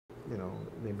you know,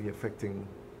 maybe affecting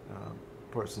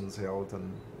person's health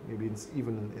and maybe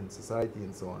even in society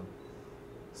and so on.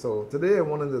 So today I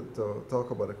wanted to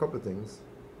talk about a couple of things.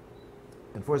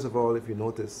 And first of all, if you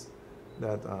notice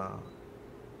that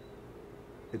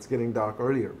it's getting dark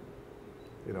earlier.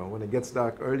 You know, when it gets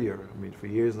dark earlier, I mean, for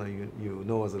years now, you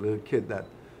know as a little kid that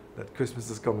Christmas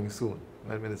is coming soon,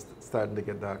 right? When it's starting to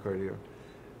get dark earlier.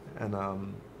 And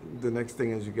the next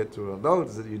thing as you get to an adult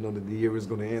is that you know that the year is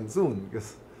going to end soon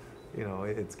because, you know,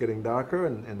 it's getting darker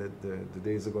and the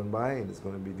days are going by and it's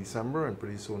going to be December and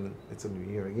pretty soon it's a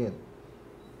new year again.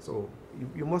 So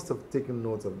you must have taken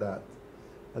notes of that.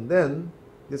 And then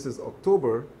this is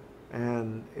October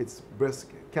and it's Breast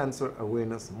Cancer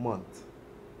Awareness Month.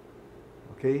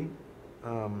 Okay?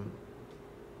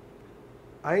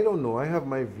 I don't know. I have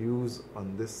my views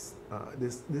on this,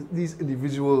 these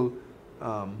individual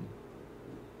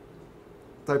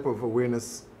type of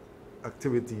awareness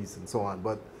activities and so on.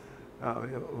 But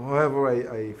however,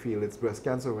 I feel it's Breast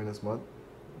Cancer Awareness Month.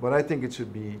 But I think it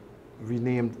should be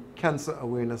renamed Cancer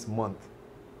Awareness Month.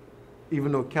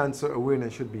 Even though cancer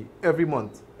awareness should be every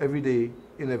month, every day,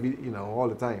 in every, you know, all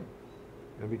the time.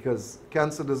 And because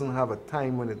cancer doesn't have a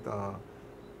time when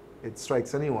it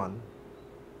strikes anyone.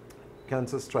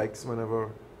 Cancer strikes whenever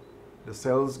the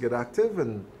cells get active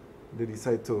and they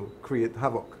decide to create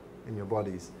havoc in your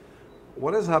bodies.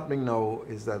 What is happening now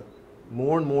is that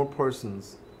more and more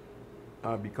persons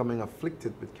are becoming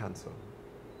afflicted with cancer.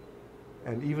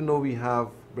 And even though we have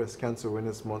Breast Cancer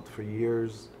Awareness Month for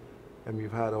years, and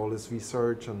we've had all this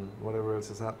research and whatever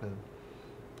else is happening,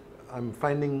 I'm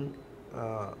finding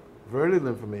very little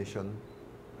information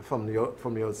from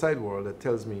the outside world that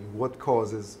tells me what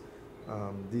causes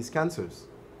these cancers.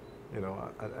 You know,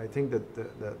 I think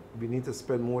that we need to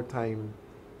spend more time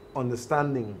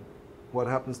understanding what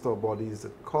happens to our bodies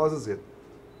that causes it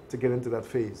to get into that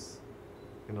phase.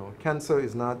 You know, cancer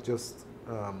is not just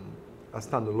a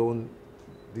standalone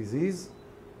disease.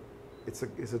 It's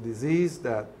a disease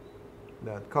that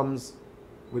comes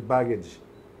with baggage.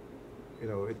 You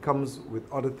know, it comes with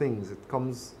other things. It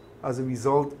comes as a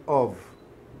result of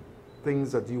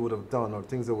things that you would have done or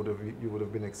things that you would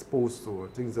have been exposed to or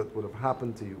things that would have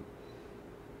happened to you.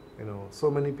 You know, so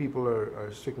many people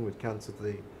are stricken with cancer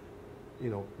today. You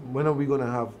know, when are we going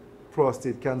to have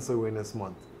Prostate Cancer Awareness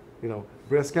Month? You know,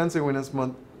 Breast Cancer Awareness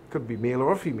Month could be male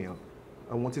or female.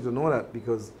 I want you to know that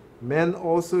because men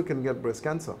also can get breast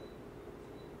cancer.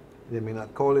 They may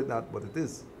not call it that, but it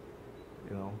is.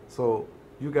 You know, so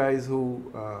you guys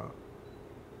who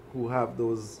have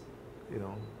those, you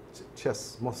know,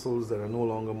 chest muscles that are no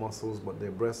longer muscles, but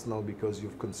they're breasts now because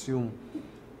you've consumed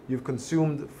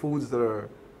foods that are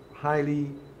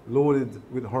highly loaded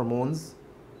with hormones,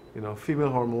 you know, female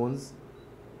hormones.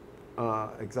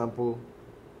 Example,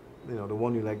 you know, the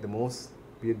one you like the most,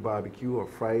 be it barbecue or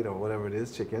fried or whatever it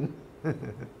is, chicken.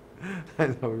 I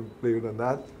know we played on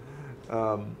that.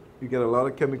 You get a lot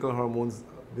of chemical hormones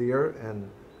there, and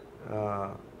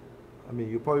I mean,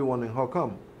 you're probably wondering how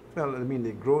come. Well, I mean,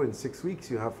 they grow in 6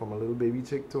 weeks. You have from a little baby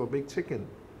chick to a big chicken,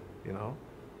 you know.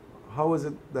 How is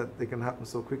it that they can happen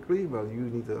so quickly? Well, you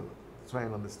need to try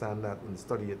and understand that and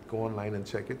study it. Go online and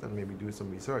check it and maybe do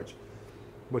some research.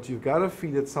 But you've got to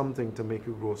feed it something to make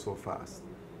it grow so fast.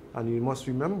 And you must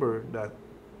remember that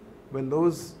when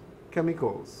those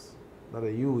chemicals that are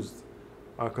used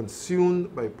are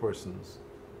consumed by persons,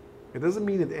 it doesn't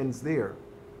mean it ends there.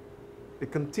 It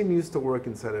continues to work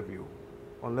inside of you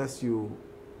unless you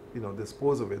know,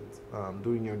 dispose of it,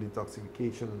 doing your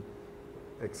detoxification,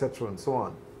 etc. and so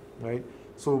on, right?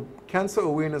 So Cancer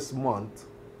Awareness Month,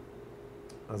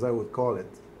 as I would call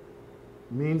it,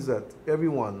 means that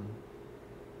everyone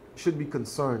should be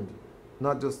concerned,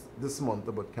 not just this month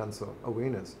about cancer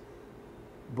awareness,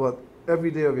 but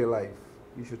every day of your life.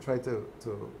 You should try to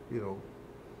you know,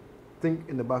 think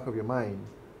in the back of your mind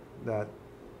that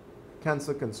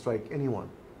cancer can strike anyone.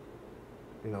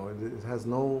 You know, it has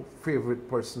no favorite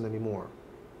person anymore,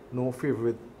 no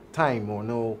favorite time, or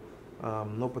no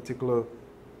particular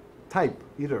type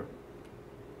either.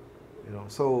 You know,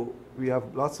 so we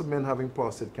have lots of men having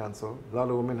prostate cancer, a lot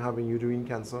of women having uterine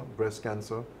cancer, breast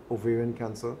cancer, ovarian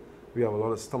cancer. We have a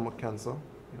lot of stomach cancer.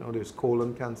 You know, there's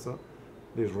colon cancer,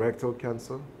 there's rectal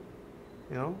cancer.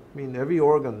 You know, I mean, every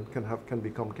organ can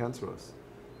become cancerous.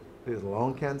 There's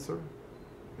lung cancer,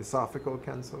 esophageal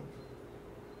cancer.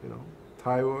 You know,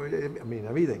 thyroid. I mean,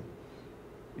 everything.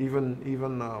 Even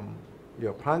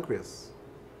your pancreas,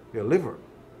 your liver.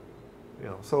 You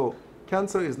know, so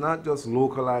cancer is not just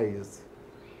localized.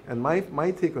 And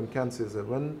my take on cancer is that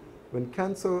when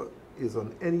cancer is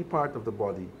on any part of the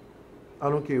body, I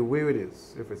don't care where it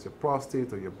is, if it's your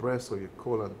prostate or your breast or your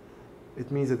colon,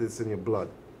 it means that it's in your blood.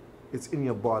 It's in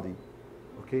your body.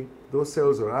 Okay? Those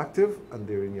cells are active and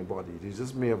they're in your body. They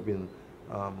just may have been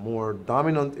more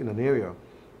dominant in an area.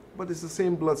 But it's the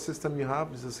same blood system you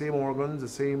have. It's the same organs, the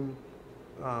same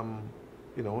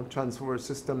transfer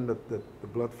system that the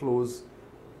blood flows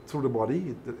through the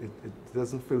body. It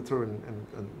doesn't filter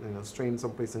and strain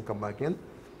someplace and come back in.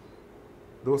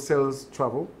 Those cells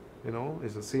travel.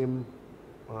 It's the same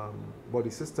body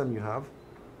system you have.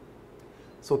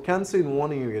 So cancer in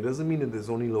one area doesn't mean that it's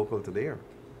only local to there.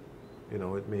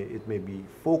 It may be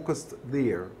focused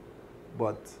there,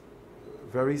 but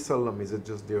very seldom is it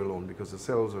just there alone, because the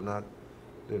cells are not,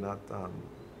 they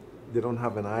don't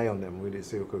have an eye on them where they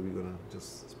say, okay, we're gonna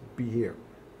just be here,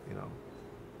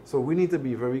 So we need to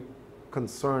be very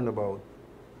concerned about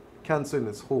cancer in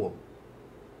its whole,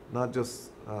 not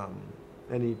just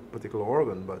any particular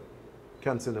organ, but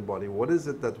cancer in the body. What is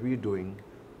it that we're doing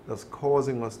that's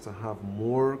causing us to have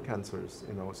more cancers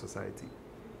in our society?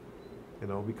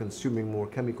 We're consuming more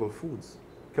chemical foods,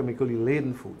 chemically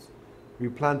laden foods. We're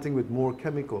planting with more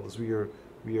chemicals. We are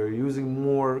using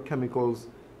more chemicals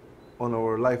on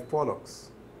our life products,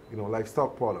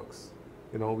 livestock products.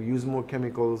 We use more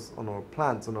chemicals on our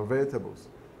plants, on our vegetables.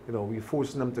 We're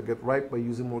forcing them to get ripe by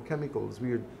using more chemicals.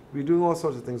 We're doing all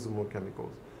sorts of things with more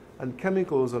chemicals. And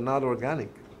chemicals are not organic.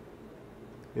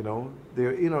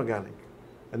 They're inorganic.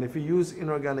 And if you use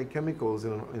inorganic chemicals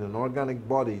in an organic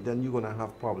body, then you're going to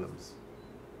have problems.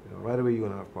 Right away you're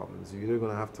going to have problems. You're either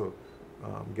going to have to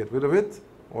get rid of it,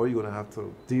 or you're going to have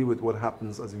to deal with what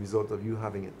happens as a result of you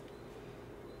having it.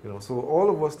 So all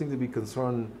of us need to be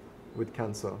concerned with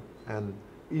cancer. And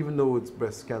even though it's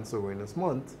Breast Cancer Awareness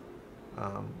Month,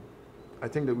 I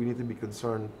think that we need to be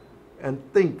concerned and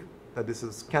think that this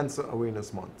is Cancer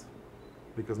Awareness Month.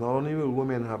 Because not only will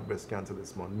women have breast cancer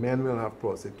this month, men will have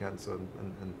prostate cancer,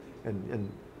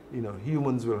 and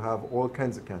humans will have all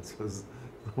kinds of cancers.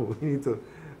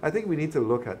 I think we need to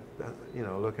look at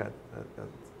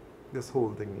this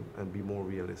whole thing and be more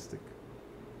realistic,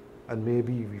 and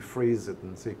maybe rephrase it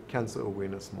and say Cancer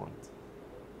Awareness Month,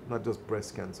 not just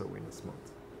Breast Cancer Awareness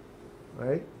Month,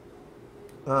 right?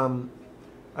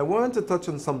 I wanted to touch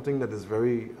on something that is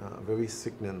very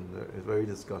sickening, very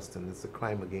disgusting. It's the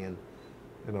crime again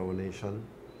in our nation.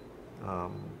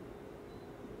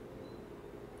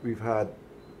 We've had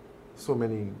so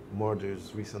many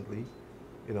murders recently.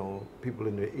 People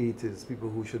in their 80s, people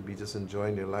who should be just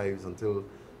enjoying their lives until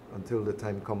the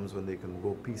time comes when they can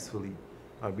go peacefully,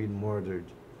 are being murdered.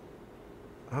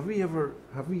 Have we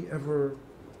ever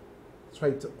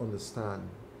tried to understand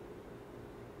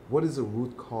what is the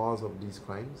root cause of these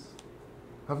crimes?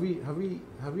 Have we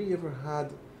ever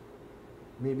had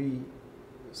maybe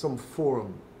some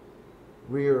forum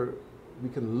where we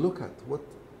can look at what,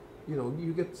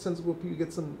 you get sensible people, you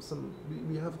get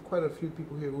we have quite a few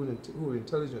people here who are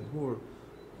intelligent,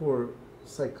 who are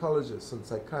psychologists and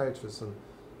psychiatrists and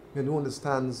who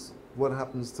understands what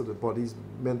happens to the body's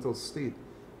mental state,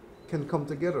 can come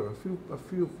together, a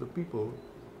few of the people,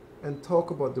 and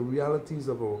talk about the realities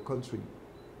of our country.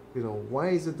 Why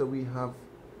is it that we have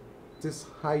this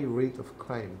high rate of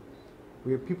crime,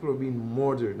 where people are being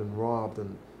murdered and robbed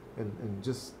and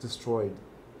just destroyed,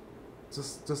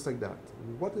 just like that?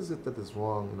 What is it that is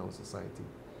wrong in our society?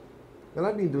 And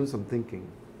I've been doing some thinking,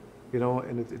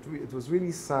 and it was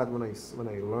really sad when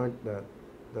I learned that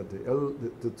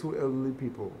the two elderly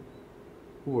people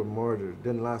who were murdered.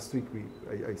 Then last week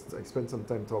I spent some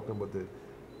time talking about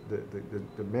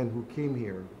the men who came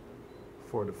here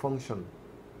for the function,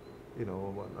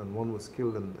 and one was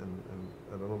killed and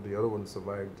I don't know if the other one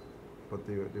survived, but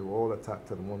they were all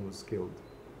attacked and one was killed.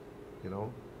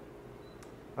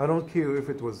 I don't care if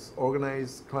it was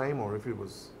organized crime or if it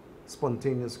was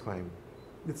spontaneous crime.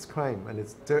 It's crime, and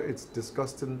it's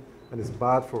disgusting, and it's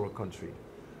bad for our country.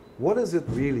 What is it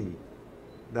really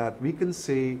that we can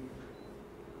say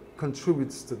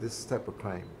contributes to this type of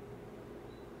crime?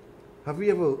 Have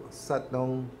we ever sat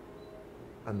down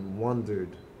and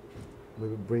wondered,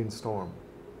 maybe brainstorm,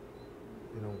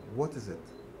 what is it?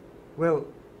 Well,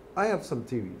 I have some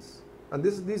theories, and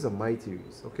these are my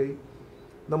theories, okay?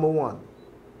 Number one,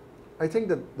 I think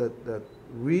that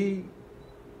we,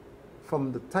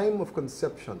 from the time of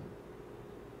conception,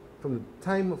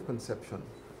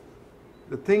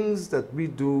 the things that we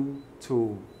do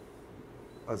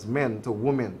as men to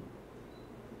women,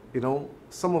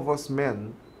 some of us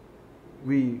men,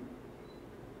 we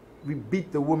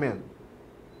beat the women,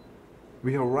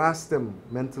 we harass them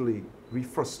mentally, we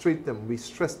frustrate them, we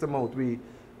stress them out,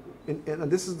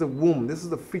 and this is the womb, this is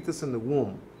the fetus in the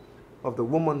womb of the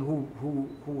woman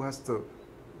who has to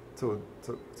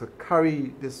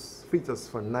carry this fetus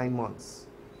for 9 months.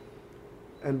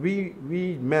 And we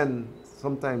men,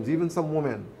 sometimes, even some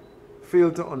women,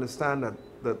 fail to understand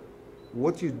that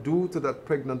what you do to that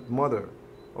pregnant mother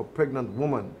or pregnant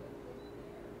woman,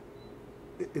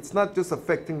 it's not just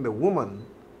affecting the woman,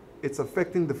 it's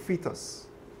affecting the fetus.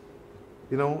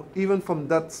 You know, even from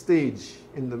that stage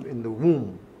in the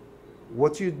womb,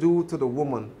 what you do to the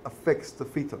woman affects the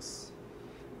fetus.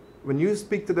 When you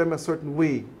speak to them a certain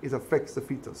way, it affects the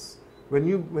fetus. When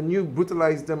you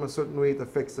brutalize them a certain way, it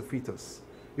affects the fetus.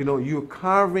 You know, you're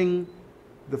carving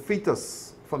the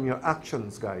fetus from your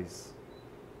actions, guys.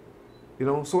 You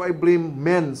know, so I blame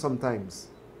men sometimes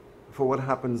for what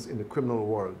happens in the criminal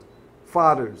world.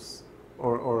 Fathers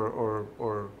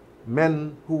or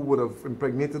men who would have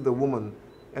impregnated the woman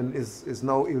and is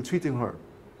now ill-treating her.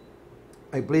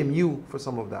 I blame you for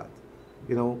some of that,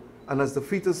 you know. And as the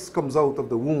fetus comes out of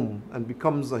the womb and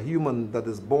becomes a human that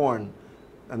is born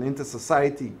and into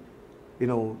society, you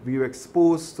know, we are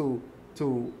exposed to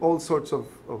all sorts of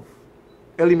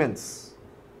elements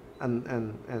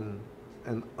and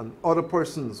other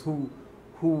persons who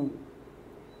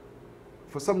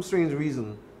for some strange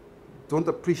reason don't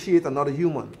appreciate another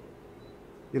human,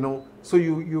 you know. So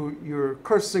you're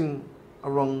cursing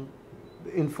around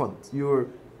the infant, you're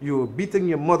beating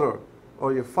your mother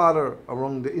or your father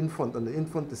around the infant, and the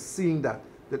infant is seeing that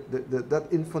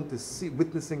infant is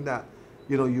witnessing that.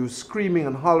 You know, you're screaming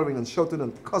and hollering and shouting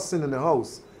and cussing in the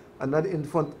house, and that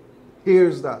infant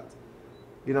hears that,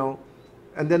 you know.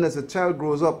 And then as a child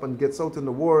grows up and gets out in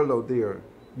the world out there,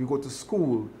 you go to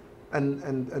school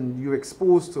and you're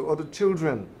exposed to other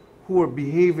children who are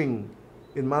behaving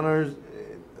in manners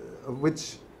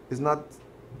which is not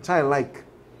childlike,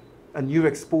 and you're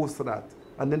exposed to that.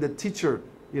 And then the teacher,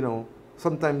 you know,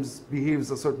 sometimes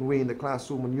behaves a certain way in the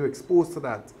classroom, and you're exposed to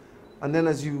that. And then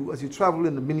as you travel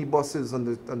in the minibuses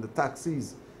and the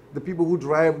taxis, the people who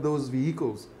drive those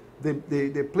vehicles,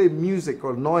 they play music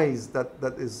or noise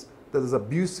that is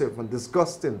abusive and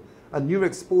disgusting, and you're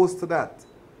exposed to that,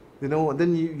 you know. And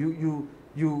then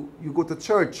you go to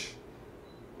church,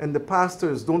 and the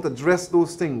pastors don't address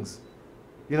those things.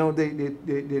 You know,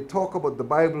 they talk about the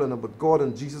Bible and about God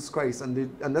and Jesus Christ,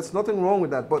 and that's nothing wrong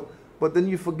with that. But then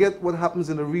you forget what happens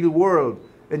in the real world,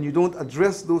 and you don't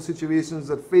address those situations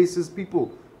that faces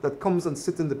people that comes and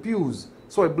sit in the pews.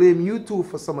 So I blame you too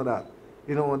for some of that.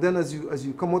 You know, and then as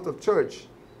you come out of church,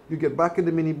 you get back in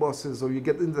the minibuses, or you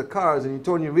get into the cars and you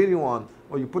turn your radio on,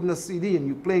 or you put in a CD and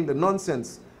you're playing the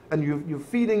nonsense, and you're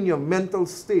feeding your mental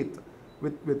state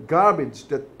with garbage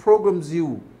that programs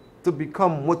you to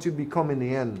become what you become in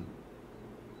the end.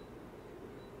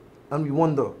 And we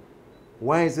wonder,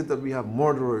 why is it that we have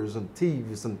murderers and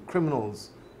thieves and criminals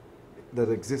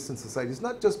that exist in society? It's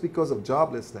not just because of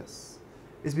joblessness.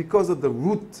 It's because of the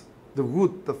root,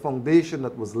 the foundation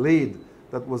that was laid,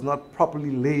 that was not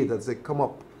properly laid as they come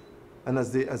up. And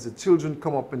as the children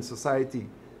come up in society,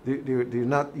 there are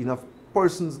not enough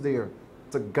persons there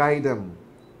to guide them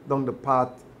down the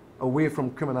path away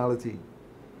from criminality.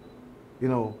 You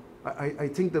know, I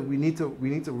think that we need to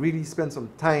really spend some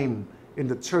time in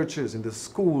the churches, in the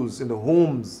schools, in the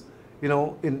homes, you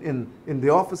know, in the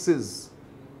offices.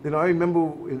 You know, I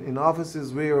remember in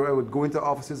offices where I would go into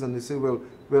offices and they say, well,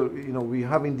 you know, we're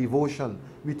having devotion.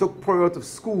 We took prayer out of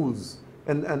schools,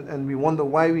 and we wonder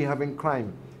why we're having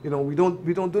crime. You know, we don't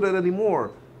do that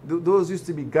anymore. Those used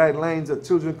to be guidelines that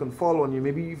children can follow, and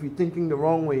maybe if you're thinking the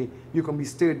wrong way, you can be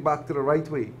steered back to the right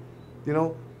way. You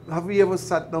know, have we ever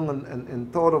sat down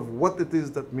and thought of what it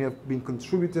is that may have been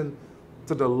contributing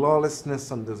to the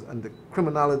lawlessness and the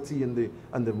criminality and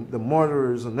the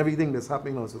murderers and everything that's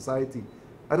happening in our society?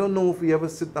 I don't know if we ever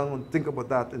sit down and think about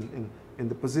that in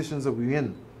the positions that we're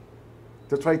in,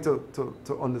 to try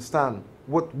to understand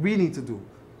what we need to do,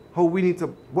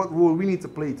 what role we need to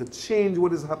play to change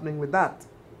what is happening with that.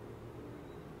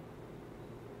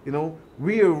 You know,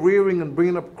 we are rearing and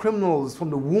bringing up criminals from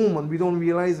the womb, and we don't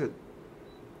realize it.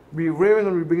 We're rearing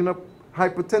and we're bringing up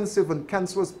hypertensive and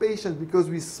cancerous patients because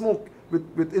we smoke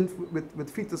with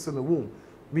fetus in the womb.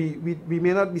 We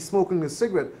may not be smoking a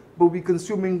cigarette, but we're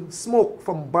consuming smoke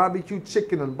from barbecue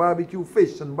chicken and barbecue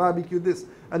fish and barbecue this,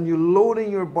 and you're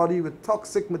loading your body with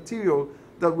toxic material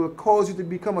that will cause you to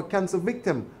become a cancer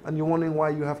victim, and you're wondering why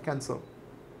you have cancer.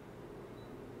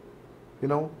 You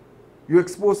know, you're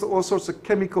exposed to all sorts of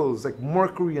chemicals like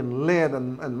mercury and lead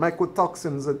and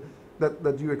mycotoxins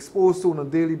that you're exposed to on a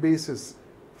daily basis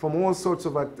from all sorts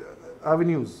of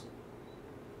avenues.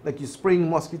 Like you're spraying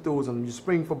mosquitoes and you're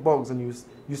spraying for bugs, and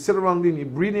you sit around and you're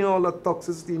breathing all that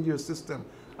toxicity into your system,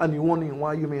 and you're wondering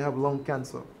why you may have lung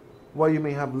cancer, why you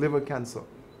may have liver cancer.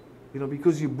 You know,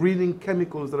 because you're breathing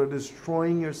chemicals that are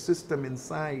destroying your system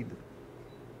inside.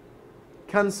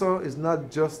 Cancer is not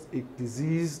just a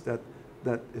disease that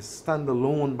is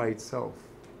standalone by itself.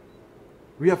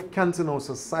 We have cancer in our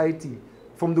society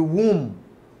from the womb.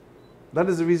 That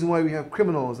is the reason why we have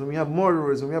criminals and we have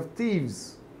murderers and we have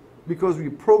thieves, because we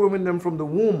programming them from the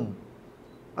womb.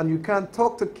 And you can't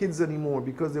talk to kids anymore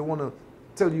because they want to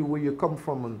tell you where you come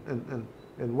from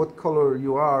and what color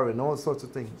you are and all sorts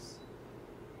of things.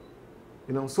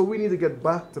 You know, so we need to get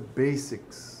back to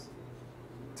basics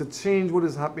to change what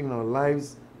is happening in our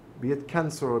lives, be it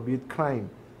cancer or be it crime.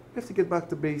 We have to get back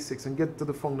to basics and get to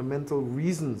the fundamental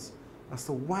reasons as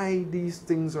to why these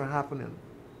things are happening.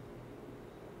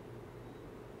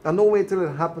 And don't wait till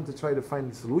it happens to try to find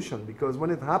the solution, because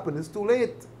when it happens, it's too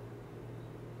late.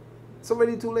 It's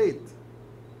already too late.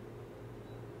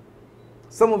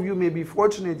 Some of you may be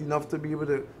fortunate enough to be able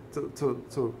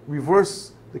to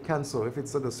reverse the cancer if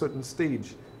it's at a certain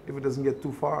stage, if it doesn't get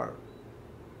too far.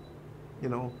 You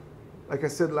know, like I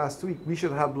said last week, we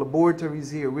should have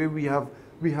laboratories here where we have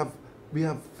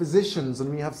physicians and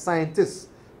we have scientists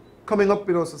coming up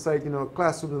in our society, in our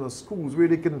classrooms, in our schools, where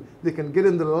they can get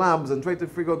in the labs and try to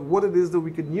figure out what it is that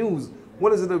we can use,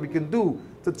 what is it that we can do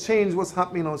to change what's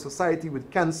happening in our society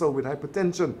with cancer, with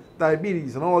hypertension,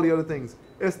 diabetes, and all the other things.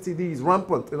 STDs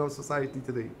rampant in our society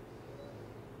today.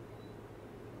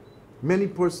 Many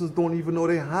persons don't even know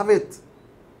they have it.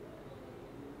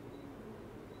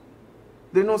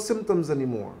 There are no symptoms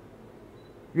anymore.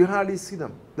 You hardly see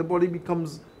them. The body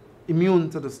becomes immune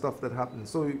to the stuff that happens.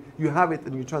 So you have it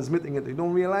and you're transmitting it. You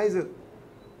don't realize it.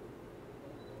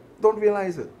 Don't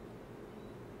realize it.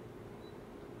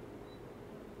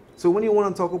 So when you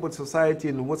want to talk about society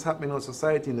and what's happening in our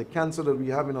society and the cancer that we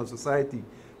have in our society,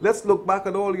 let's look back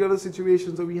at all the other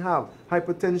situations that we have.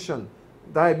 Hypertension,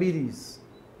 diabetes,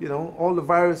 you know, all the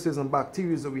viruses and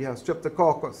bacteria that we have,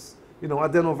 streptococcus, you know,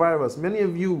 adenovirus. Many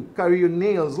of you carry your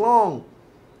nails long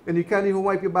and you can't even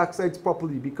wipe your backsides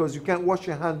properly because you can't wash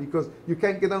your hand, because you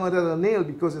can't get under the nail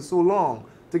because it's so long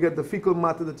to get the fecal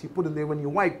matter that you put in there when you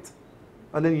wiped.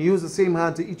 And then you use the same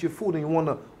hand to eat your food and you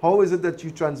wonder, how is it that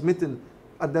you're transmitting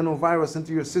adenovirus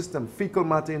into your system, fecal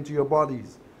matter into your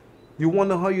bodies? You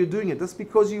wonder how you're doing it. That's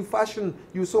because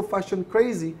you're so fashion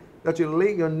crazy that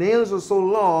your nails are so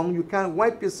long, you can't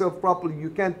wipe yourself properly, you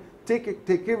can't take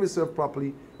care of yourself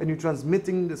properly, and you're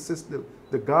transmitting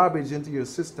the garbage into your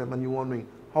system, and you're wondering,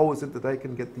 how is it that I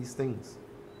can get these things?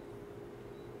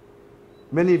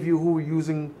 Many of you who are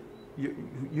using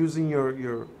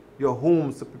your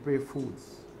homes to prepare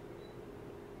foods.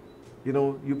 You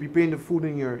know, you're preparing the food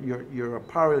in your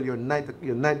apparel, your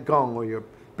nightgown or your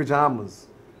pajamas,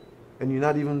 and you're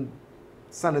not even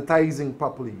sanitizing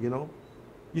properly, you know.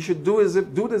 You should do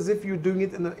it as if you're doing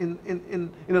it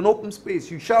in an open space.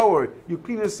 You shower, you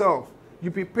clean yourself, you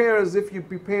prepare as if you're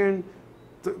preparing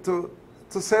to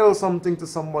sell something to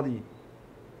somebody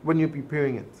when you're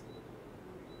preparing it.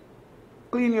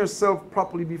 Clean yourself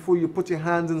properly before you put your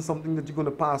hands in something that you're going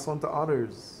to pass on to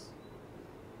others.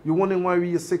 You're wondering why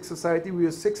we're a sick society? We're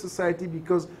a sick society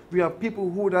because we have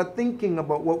people who are thinking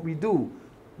about what we do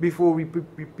before we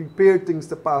prepare things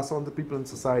to pass on to people in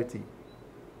society.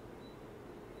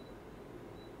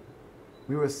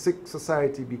 We're a sick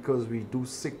society because we do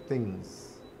sick things.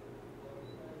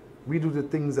 We do the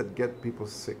things that get people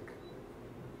sick.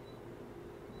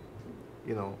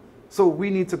 You know, so we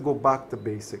need to go back to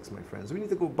basics, my friends. We need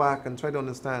to go back and try to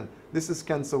understand. This is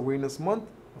Cancer Awareness Month.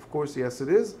 Of course, yes, it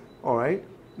is. All right.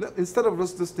 Instead of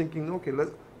us just thinking, okay,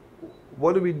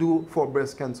 what do we do for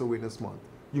Breast Cancer Awareness Month?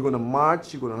 You're going to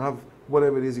march. You're going to have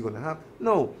whatever it is you're going to have.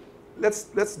 No,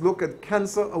 let's look at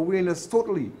cancer awareness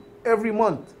totally every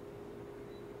month.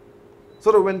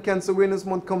 So that when Cancer Awareness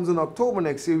Month comes in October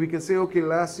next year, we can say, okay,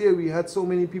 last year we had so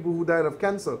many people who died of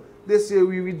cancer. This year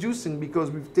we're reducing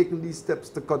because we've taken these steps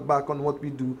to cut back on what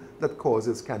we do that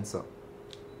causes cancer.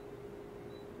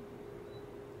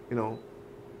 You know,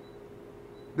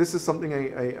 this is something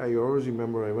I always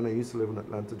remember when I used to live in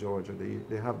Atlanta, Georgia.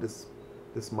 They have this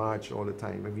march all the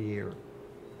time, every year,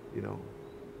 you know.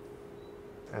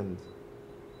 And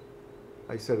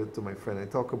I said it to my friend, I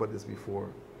talked about this before.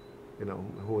 You know,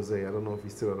 Jose, I don't know if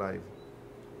he's still alive.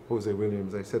 Jose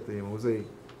Williams, I said to him, Jose,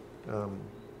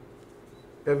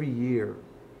 every year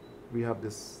we have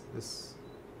this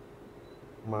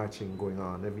marching going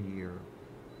on every year.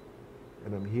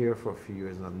 And I'm here for a few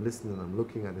years and I'm listening, I'm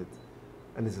looking at it.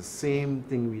 And it's the same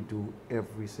thing we do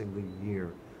every single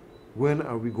year. When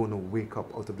are we going to wake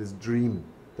up out of this dream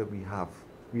that we have?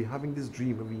 We're having this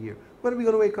dream every year. When are we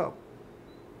going to wake up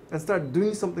and start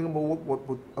doing something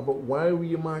about why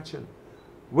we are marching?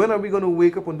 When are we going to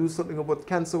wake up and do something about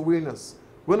cancer awareness?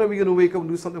 When are we going to wake up and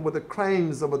do something about the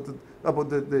crimes, about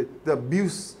the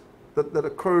abuse that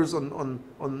occurs on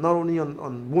not only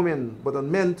on women, but on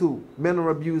men too. Men are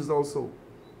abused also.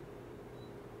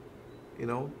 You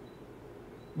know,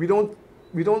 we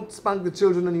don't spank the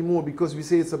children anymore because we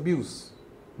say it's abuse.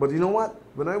 But you know what?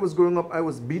 When I was growing up, I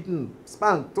was beaten,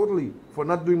 spanked totally for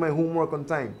not doing my homework on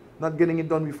time, not getting it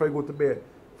done before I go to bed,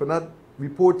 for not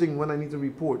reporting when I need to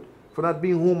report, for not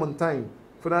being home on time,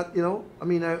 for not, you know, I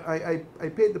mean, I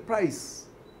paid the price.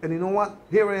 And you know what?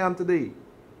 Here I am today.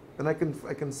 And I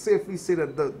can safely say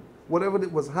that whatever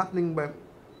that was happening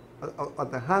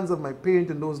at the hands of my parent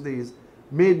in those days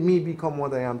made me become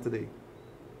what I am today.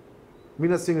 I'm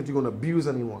not saying that you're going to abuse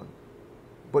anyone.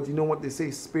 But you know what they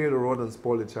say, spare the rod and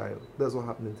spoil the child. That's what's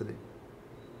happening today.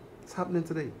 It's happening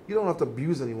today. You don't have to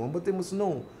abuse anyone, but they must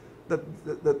know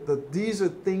that these are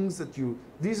things that you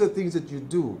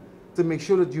do to make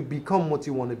sure that you become what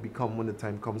you want to become when the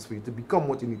time comes for you to become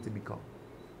what you need to become.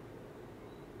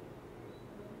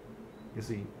 You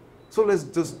see? So let's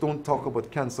just don't talk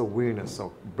about cancer awareness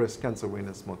or breast cancer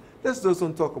awareness month. Let's just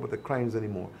don't talk about the crimes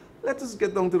anymore. Let us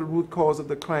get down to the root cause of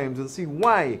the crimes and see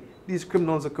why these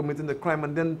criminals are committing the crime,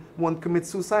 and then one commits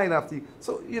suicide after.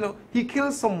 So, you know, he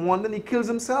kills someone, then he kills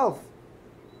himself.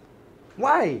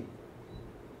 Why?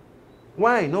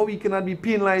 Why? No, he cannot be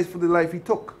penalized for the life he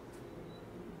took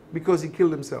because he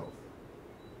killed himself.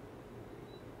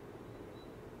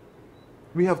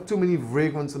 We have too many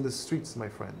vagrants on the streets, my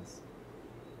friends.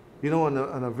 You know,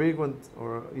 and a vagrant,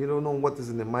 or you don't know what is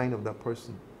in the mind of that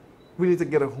person. We need to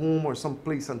get a home or some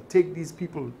place and take these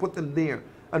people and put them there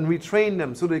and retrain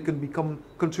them so they can become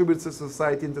contributors to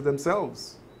society and to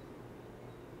themselves.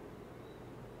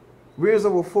 Where's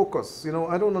our focus? You know,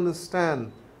 I don't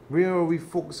understand. Where are we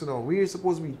focusing on? We're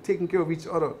supposed to be taking care of each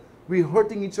other. We're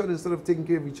hurting each other instead of taking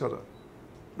care of each other.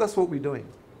 That's what we're doing.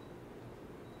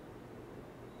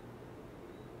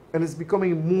 And it's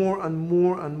becoming more and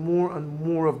more and more and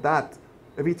more of that.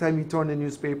 Every time you turn the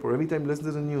newspaper, every time you listen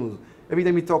to the news, every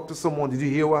time you talk to someone, did you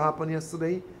hear what happened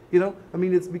yesterday? You know, I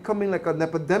mean, it's becoming like an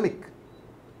epidemic.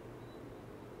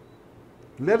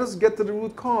 Let us get to the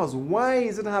root cause. Why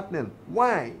is it happening?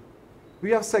 Why?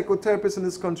 We have psychotherapists in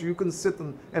this country who can sit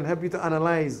and help you to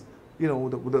analyze, you know,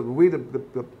 the way the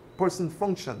person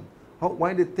functions,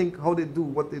 why they think, how they do,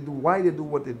 what they do, why they do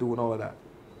what they do, and all of that.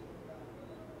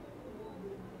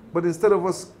 But instead of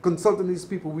us consulting these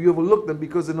people, we overlook them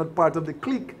because they're not part of the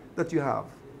clique that you have.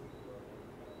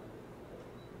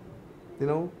 You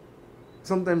know,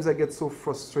 sometimes I get so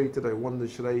frustrated. I wonder,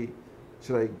 should I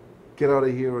get out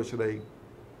of here or should I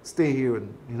stay here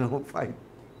and, you know, fight?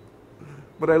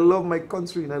 But I love my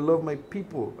country and I love my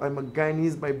people. I'm a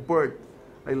Guyanese by birth.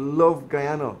 I love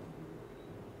Guyana.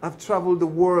 I've traveled the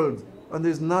world and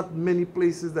there's not many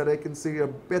places that I can say are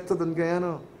better than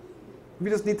Guyana. We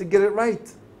just need to get it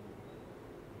right.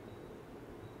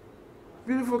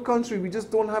 Beautiful country, we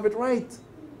just don't have it right.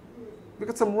 We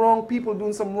got some wrong people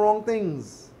doing some wrong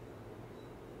things.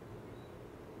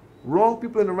 Wrong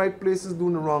people in the right places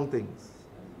doing the wrong things.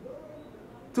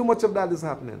 Too much of that is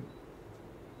happening.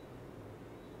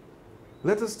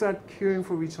 Let us start caring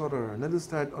for each other. Let us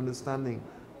start understanding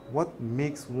what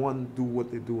makes one do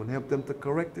what they do and help them to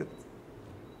correct it.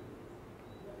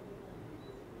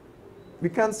 We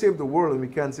can't save the world and we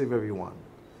can't save everyone.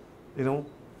 You know,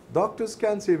 doctors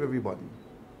can't save everybody.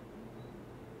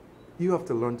 You have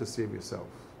to learn to save yourself.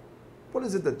 What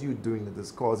is it that you're doing that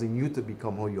is causing you to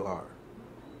become who you are?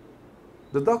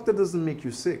 The doctor doesn't make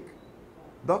you sick.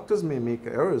 Doctors may make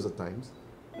errors at times,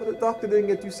 but the doctor didn't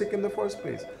get you sick in the first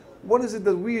place. What is it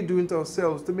that we are doing to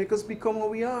ourselves to make us become who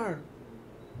we are?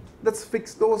 Let's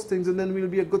fix those things and then we'll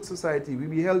be a good society. We'll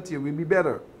be healthier. We'll be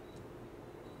better.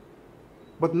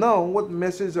 But now, what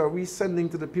message are we sending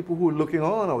to the people who are looking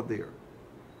on out there?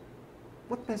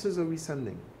 What message are we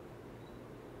sending?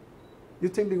 You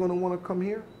think they're going to want to come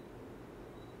here?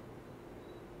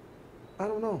 I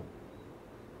don't know.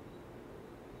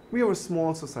 We are a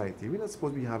small society. We're not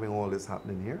supposed to be having all this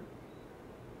happening here.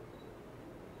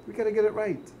 We got to get it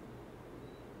right.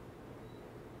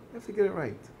 We have to get it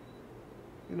right.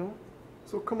 You know?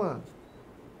 So come on.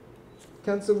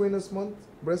 Cancer Awareness Month?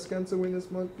 Breast Cancer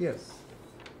Awareness Month? Yes.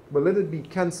 But let it be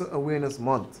Cancer Awareness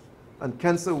Month, and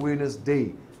Cancer Awareness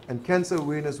Day, and Cancer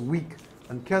Awareness Week,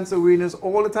 and Cancer Awareness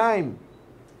all the time.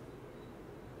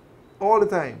 All the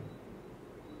time.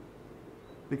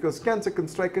 Because cancer can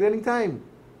strike at any time.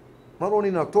 Not only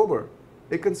in October,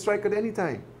 it can strike at any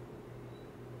time.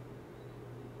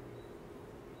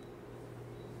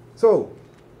 So,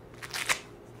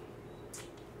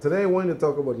 today I wanted to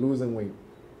talk about losing weight.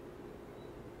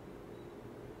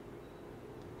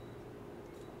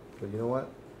 But you know what?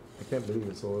 I can't believe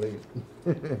it's so late.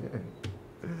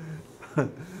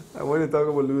 I want to talk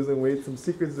about losing weight, some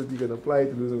secrets that you can apply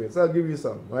to losing weight. So I'll give you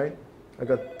some, right? I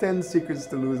got 10 secrets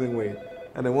to losing weight,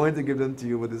 and I wanted to give them to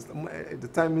you, but the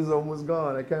time is almost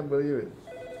gone. I can't believe it.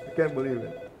 I can't believe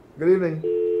it. Good evening.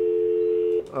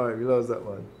 All right, we lost that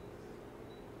one.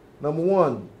 Number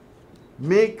one,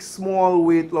 make small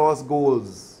weight loss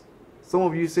goals. Some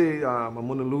of you say, I'm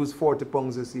going to lose 40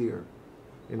 pounds this year,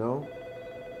 you know,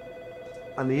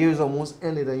 and the year's almost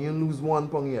ended and you didn't lose 1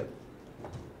 pound yet.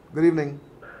 Good evening.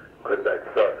 Good night,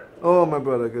 sir. Oh, my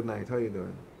brother, good night. How you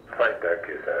doing? Fine, thank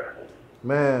you, sir.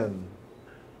 Man.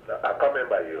 I'm coming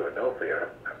by you, no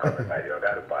fear. I'm coming by you. I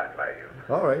got to pass by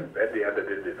you. All right. At the end of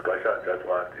this discussion, I just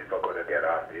want, if I'm going to get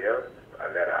off here,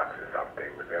 I'll let ask you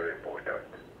something very important.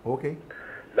 Okay.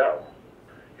 Now,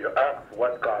 you ask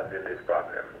what causing this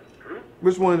problem.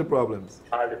 Which one of the problems?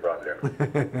 All the problems.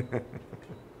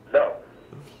 Now,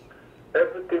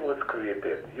 everything was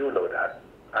created. You know that.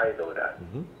 I know that.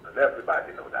 And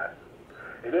everybody know that.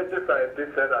 And if the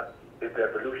scientists say that it's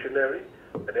evolutionary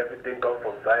and everything comes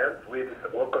from science,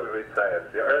 what creates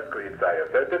science? The earth creates science.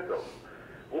 Isn't it so?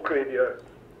 Who created the earth?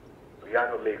 We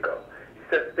have a maker. He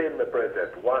said, stay in the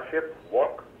present. Worship,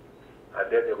 walk,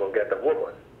 and then you're going to get a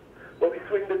woman. But we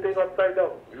swing the thing upside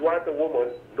down. We want a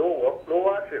woman, no walk, no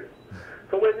worship.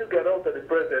 So when you get out of the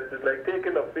present, it's like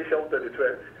taking a fish out of the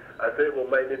trench and saying, we'll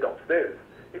mind it upstairs.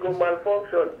 He will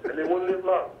malfunction and he won't live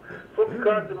long. So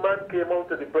because the man came out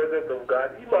of the presence of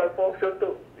God, he malfunctioned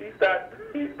too. He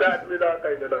started with all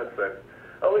kind of nonsense.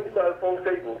 And when he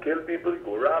malfunctioned, he go kill people, he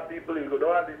go rob people, he go do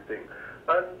all these things.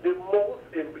 And the most,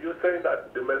 if you're saying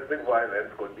that domestic violence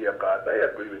could be a cause,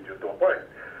 I agree with you to a point.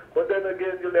 But then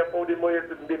again, you left out the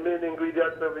main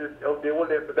ingredients of the whole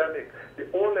epidemic. The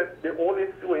only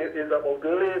way is about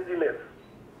laziness.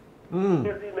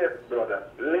 Laziness, brother.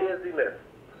 Laziness.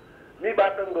 Me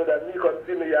back and go that me can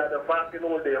see me had a fucking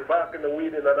all day, fucking the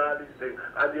weeding and all these things.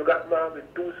 And you got man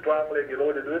with 2 strong legs, you know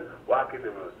what they do? Walking the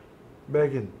road.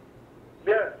 Begging.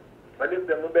 Yeah. And if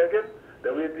they're not begging, they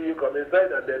wait till you come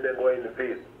inside and then they go in the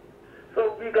face.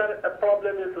 So we got a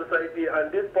problem in society,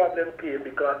 and this problem came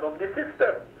because of the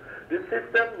system. The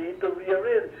system needs to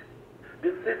rearrange.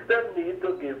 The system needs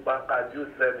to give back, as you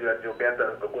said, you get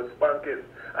a good spanking.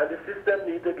 And the system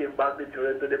needs to give back the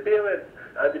children to the parents.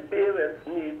 And the parents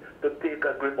need to take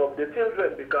a grip of the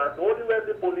children, because only when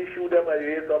the police shoot them and you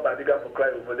hear somebody got to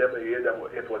cry over them and you hear them,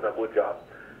 it was a good job.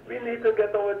 We need to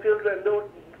get our children.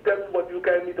 Don't tell me what you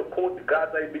can need to quote because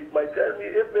I beat my child.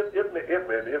 If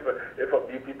I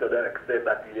beat it to the extent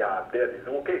that you have there, it's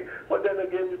okay. But then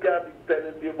again, you can't be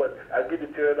telling them, but I give the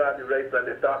children all the rights and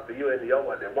they talk to you and the young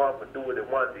one, they want to do what they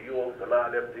want to you and all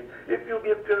them things. If you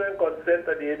give children consent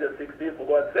at the age of 16 for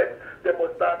God's sake, they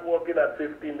must start working at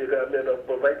 15 and then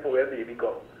provide for when they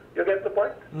become. You get the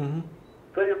point?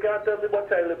 So you can't tell me about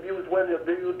child abuse when you're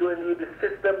doing with the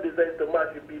system designed to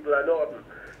match you people. I know.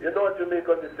 You know what you make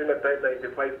on this thing at time,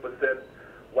 95%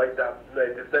 white,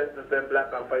 99%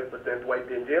 black and 5% white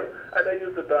in jail. And I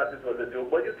used to thought this was a joke.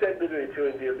 But you check the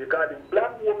ratio in jail because the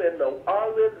black women now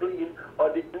always lean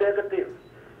on the negative.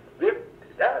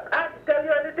 I tell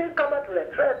you anything, come at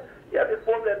red thread. Yeah,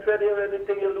 before red thread, hear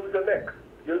anything, you lose your neck.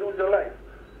 You lose your life.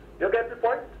 You get the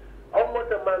point? How much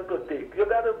a man could take? You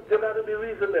gotta be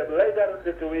reasonable. I got a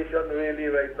situation really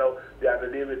right now the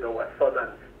other day with our son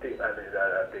and thing and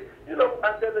thing. You know,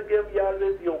 and then again we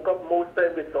always yoke up most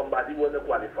time with somebody who wanna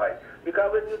qualify.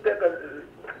 Because when you take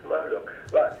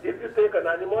if you take an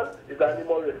animal, it's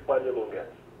animal response you're gonna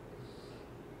get.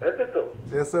 Is it so?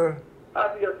 Yes, sir.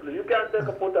 Obviously, you can't take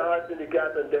a foot of heart in the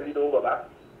cat and tell you don't go back.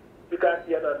 Because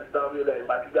you don't understand where you're going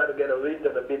back. You gotta get a range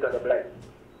and a bit and a blind.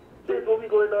 This is what we're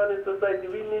going on in society.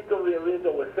 We need to rearrange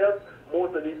ourselves,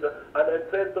 most of these, and I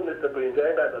said to Mr. Granger,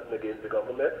 I got nothing against the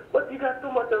government, but he got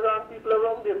too much around people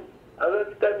around him. And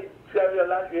every time he share your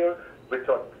last year,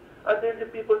 return. And then the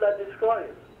people that destroy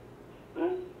it.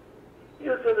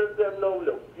 You should have them now,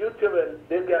 look, you children,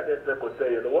 they got this, they could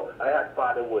say, you know what, I had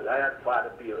fatherhood, I had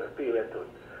parenthood.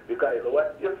 Because you know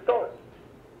what, you're start.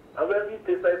 And when we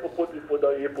decide to put his foot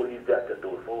on your police that you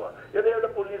do for what? You know the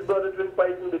police brother drink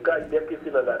fighting because they're kissing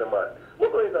another man.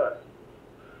 What's going on?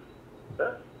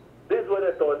 Huh? This is what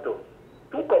they thought to.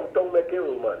 Two come tongue make a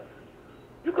romance.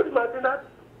 You could imagine that?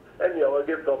 And you will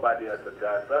give somebody else a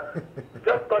chance, huh?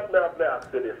 Just cut me off now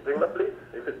after this thing, please,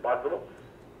 if it's possible.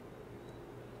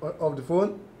 Off the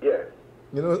phone? Yeah.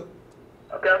 You know,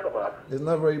 I can't come off. it's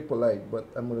not very polite, but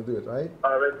I'm going to do it, right?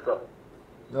 All right, so.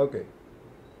 Okay.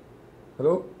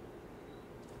 Hello?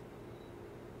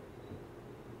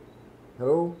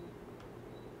 Hello?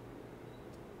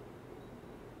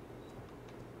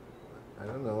 I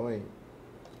don't know.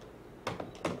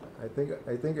 I think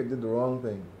I did the wrong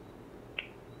thing.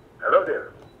 Hello there.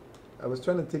 I was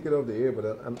trying to take it off the air, but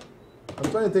I'm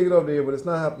trying to take it off the air, but it's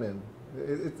not happening.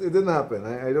 It didn't happen.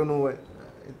 I don't know what.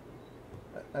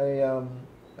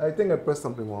 I think I pressed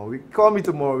something wrong. Call me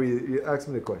tomorrow. You ask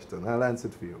me the question. I'll answer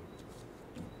it for you.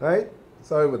 All right?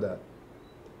 Sorry about that.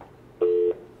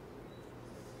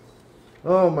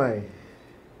 Oh my,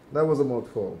 that was a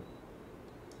mouthful.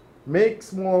 Make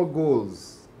small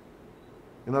goals.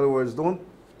 In other words, don't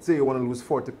say you want to lose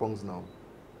 40 pounds now.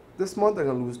 This month I'm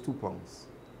going to lose 2 pounds.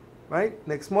 Right?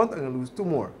 Next month I'm going to lose 2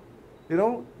 more. You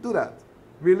know, do that.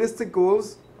 Realistic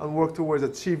goals and work towards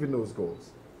achieving those goals.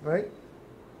 Right?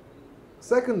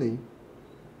 Secondly,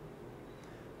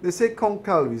 they say count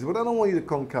calories, but I don't want you to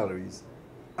count calories.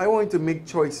 I want you to make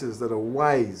choices that are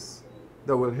wise,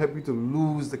 that will help you to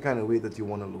lose the kind of weight that you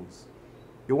want to lose.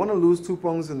 You want to lose 2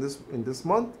 pounds in this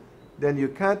month, then you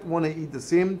can't want to eat the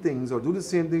same things or do the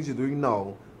same things you're doing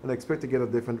now and expect to get a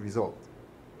different result.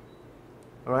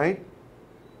 All right?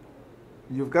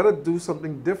 You've got to do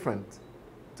something different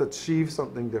to achieve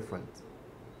something different.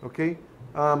 Okay?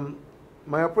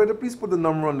 My operator, please put the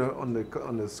number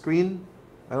on the screen.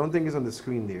 I don't think it's on the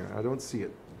screen there. I don't see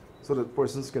it, so that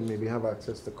persons can maybe have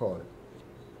access to call it.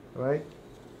 All right?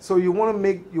 So you want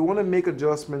to make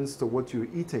adjustments to what you're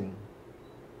eating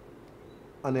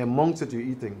and the amounts that you're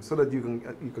eating, so that you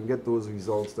can get those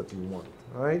results that you want.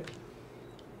 All right?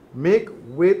 Make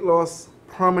weight loss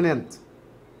permanent.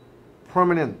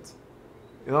 Permanent.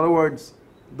 In other words,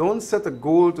 don't set a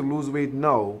goal to lose weight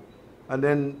now, and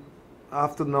then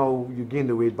after now you gain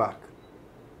the weight back.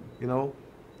 You know,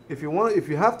 if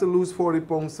you have to lose 40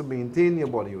 pounds to maintain your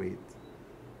body weight,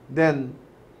 then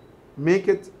make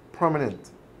it permanent.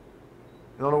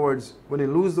 In other words, when you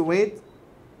lose the weight,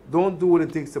 don't do what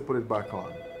it takes to put it back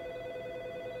on.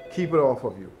 Keep it off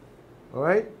of you. All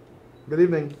right? Good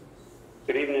evening.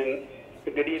 Good evening.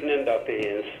 Good evening, Dr.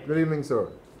 Haynes. Good evening, sir.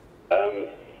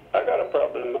 I got a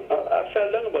problem. I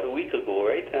fell down about a week ago,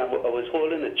 right? I was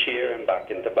holding a chair and back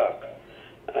into back,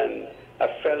 and I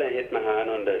fell and hit my hand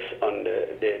on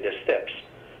the steps,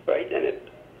 right? And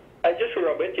I just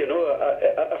rub it, you know.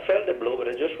 I felt the blow, but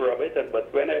I just rub it.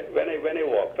 But when I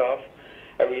walked off,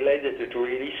 I realized that it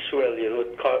really swelled, you know.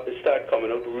 It started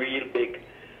coming out real big.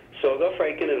 So I got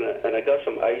frightened and I got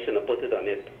some ice and I put it on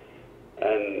it,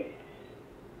 and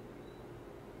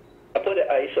I put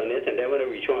the ice on it, and then when I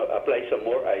reach home, I apply some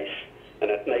more ice. And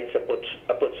at night, I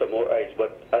put some more ice.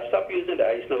 But I stopped using the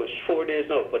ice now. It's 4 days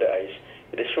now for the ice.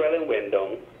 The swelling went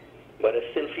down, but I'm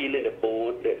still feeling the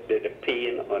bone, the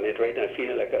pain on it, right? And I'm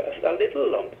feeling like a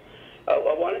little lump. I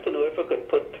wanted to know if I could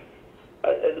put,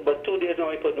 about 2 days now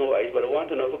I put no ice, but I want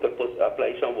to know if I could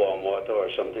apply some warm water or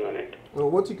something on it. Well,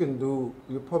 what you can do,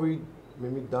 you probably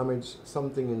maybe damage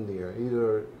something in there.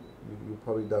 Either you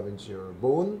probably damage your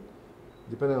bone,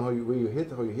 depending on where you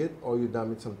hit, or you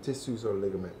damage some tissues or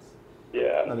ligaments.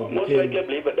 Yeah, most likely I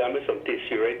believe I damaged some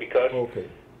tissue, right? Because... Okay.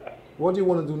 What you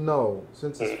want to do now,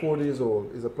 since it's 4 days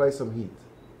old, is apply some heat.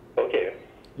 Okay.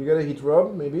 You get a heat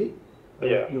rub, maybe?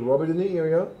 Yeah. You rub it in the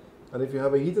area, and if you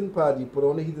have a heating pad, you put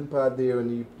on the heating pad there,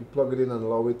 and you plug it in and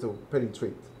allow it to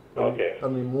penetrate. Okay.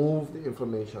 And remove the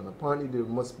inflammation. Apparently there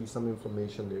must be some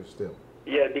inflammation there still.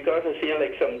 Yeah, because I see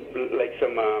like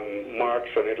some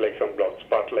marks on it, like some blood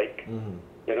spot, like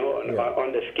you know,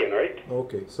 on the skin, right?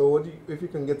 Okay. So if you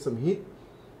can get some heat,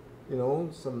 you know,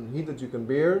 some heat that you can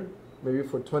bear, maybe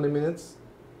for 20 minutes,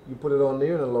 you put it on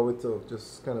there and allow it to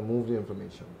just kind of move the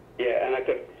inflammation. Yeah, and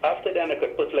after that I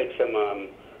could put like some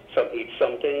heat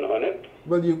something on it.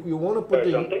 Well, you want to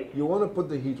put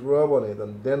the heat rub on it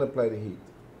and then apply the heat.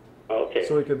 Okay.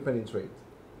 So it can penetrate.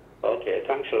 Okay,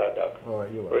 thanks a lot, Doc. All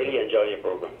right, you're welcome. Really enjoy your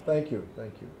program. Thank you.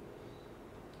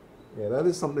 Yeah, that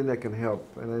is something that can help,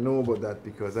 and I know about that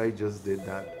because I just did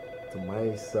that to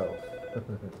myself.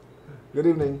 Good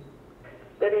evening.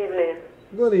 Good evening.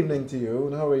 Good evening to you,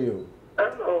 and how are you?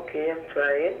 I'm okay, I'm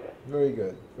trying. Very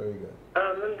good, very good.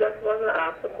 I just want to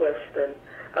ask a question.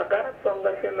 I've got a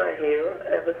fungus in my hair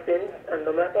ever since, and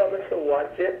no matter how much I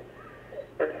watch it,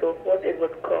 and so forth, it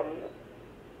would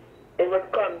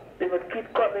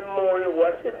keep coming more. You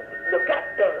watch it, the cat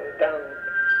turns down.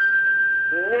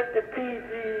 Net the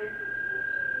TV,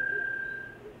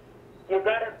 you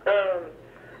got it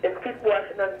keep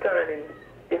washing and turning.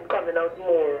 It's coming out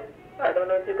more. I don't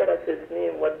know if you could assist me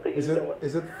in what to use.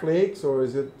 Is it flakes or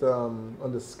is it on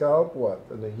the scalp? What,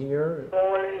 on the hair?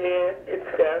 On the hair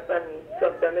itself, and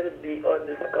sometimes it'll be on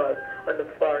the scalp, on the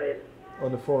forehead.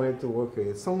 On the forehead too. Okay.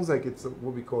 It sounds like it's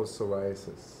what we call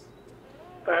psoriasis.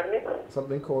 Pardon me?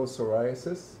 Something called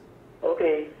psoriasis.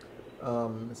 Okay.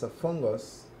 It's a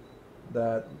fungus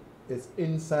that is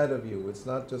inside of you. It's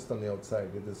not just on the outside.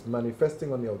 It is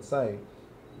manifesting on the outside,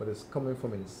 but it's coming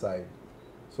from inside.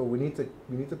 So we need to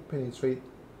penetrate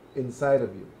inside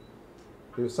of you.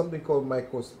 There's something called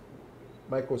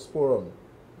microsporum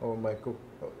or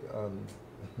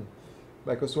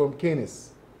microsporum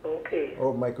canis. Okay.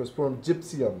 Or microsporum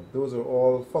gypsum. Those are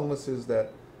all funguses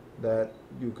that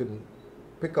you can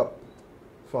pick up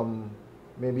from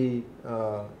maybe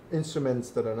instruments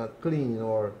that are not clean,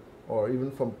 or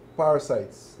even from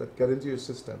parasites that get into your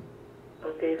system.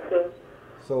 Okay, so.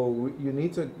 So we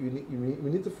need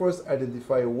to first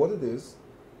identify what it is,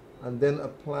 and then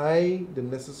apply the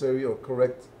necessary or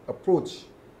correct approach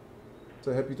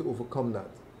to help you to overcome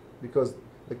that. Because,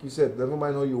 like you said, never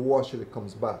mind how you wash it, it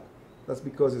comes back. That's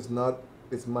because it's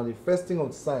manifesting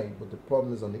outside, but the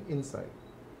problem is on the inside.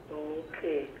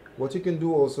 Okay. What you can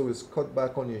do also is cut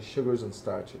back on your sugars and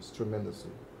starches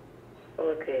tremendously.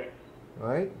 Okay.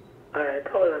 Right? Alright,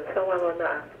 hold on. Someone want to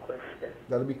ask a question.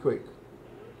 That'll be quick.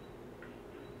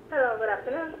 Hello, good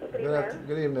afternoon. Good evening.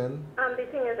 Good evening. The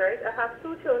thing is, right, I have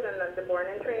two children that were born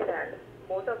in Trinidad.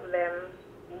 Both of them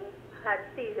had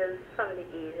seizures from the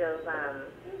age of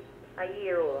a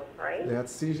year old, right? They had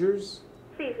seizures?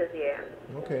 Seizures, yeah.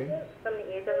 Okay. From the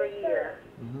age of a year.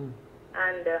 Mm-hmm.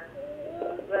 And,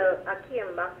 well, I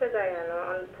came back to Guyana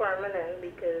on permanent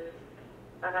because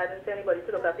I hadn't anybody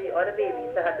to look after the other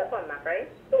babies. I had to come back, right?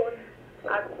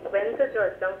 I went to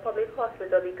Georgetown Public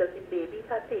Hospital because the baby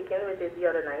had taken with it the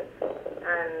other night,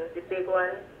 and the big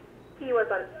one, he was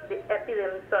on the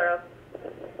epidemic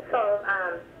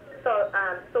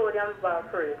sodium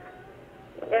valproate.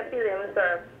 Epidemic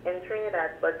syrup in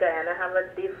Trinidad, but Guyana have a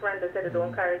different, they said they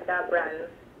don't carry that brand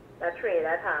that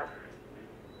Trinidad have.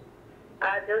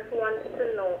 I just wanted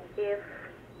to know if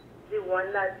the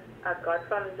one that I got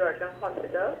from Georgetown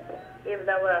Hospital, if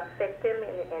that would affect him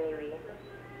in any way.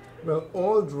 Well,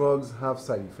 all drugs have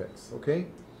side effects, okay?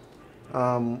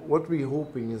 What we're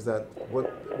hoping is that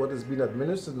what is being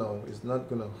administered now is not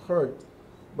going to hurt,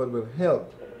 but will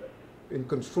help in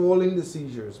controlling the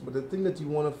seizures. But the thing that you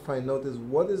want to find out is,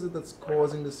 what is it that's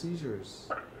causing the seizures?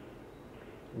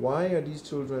 Why are these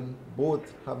children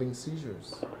both having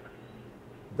seizures?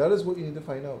 That is what you need to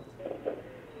find out.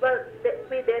 Well,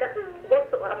 we did,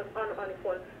 also on the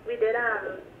phone, we did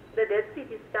the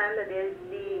CT scan, the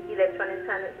electronic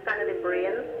scan of the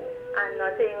brain, and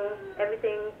nothing,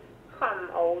 everything come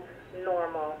out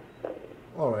normal.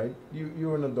 All right,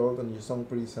 you're an adult and you sound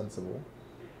pretty sensible.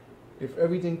 If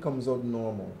everything comes out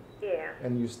normal, yeah,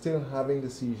 and you're still having the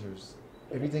seizures,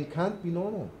 everything can't be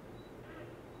normal.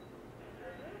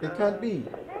 It can't be.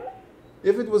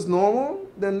 If it was normal,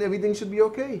 then everything should be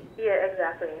okay. Yeah,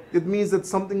 exactly. It means that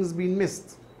something's been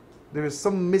missed. There is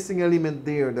some missing element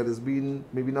there that has been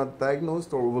maybe not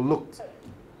diagnosed or overlooked,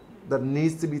 that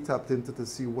needs to be tapped into to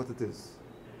see what it is.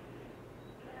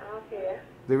 Okay.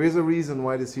 There is a reason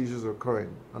why the seizures are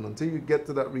occurring, and until you get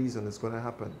to that reason, it's going to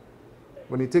happen.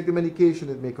 When you take the medication,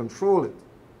 it may control it,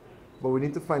 but we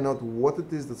need to find out what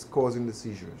it is that's causing the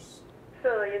seizures.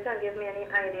 So you can give me any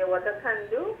idea what I can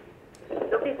do?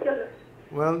 Look, it's your,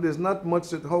 Well, there's not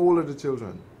much. How old are the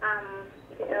children?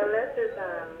 the eldest is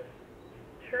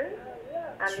 3,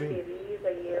 and 3. the baby is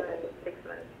a year and 6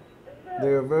 months.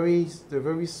 They're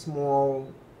very small.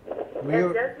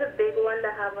 It's just the big one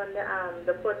that have on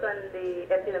the put on the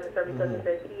epidemic because it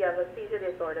says he have a seizure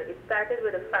disorder. It started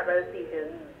with a febrile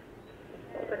seizures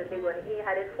for the big one. He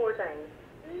had it 4 times,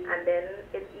 and then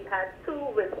he had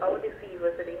 2 without the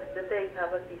fever, so they say he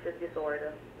have a seizure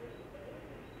disorder.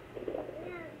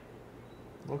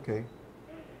 Okay.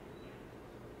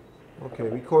 Okay,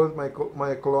 we call it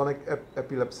myoclonic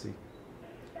epilepsy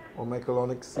or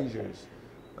myoclonic seizures.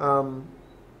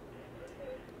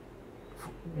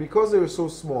 Because they were so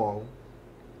small,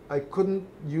 I couldn't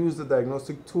use the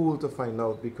diagnostic tool to find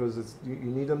out, because you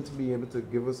need them to be able to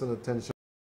give us an attention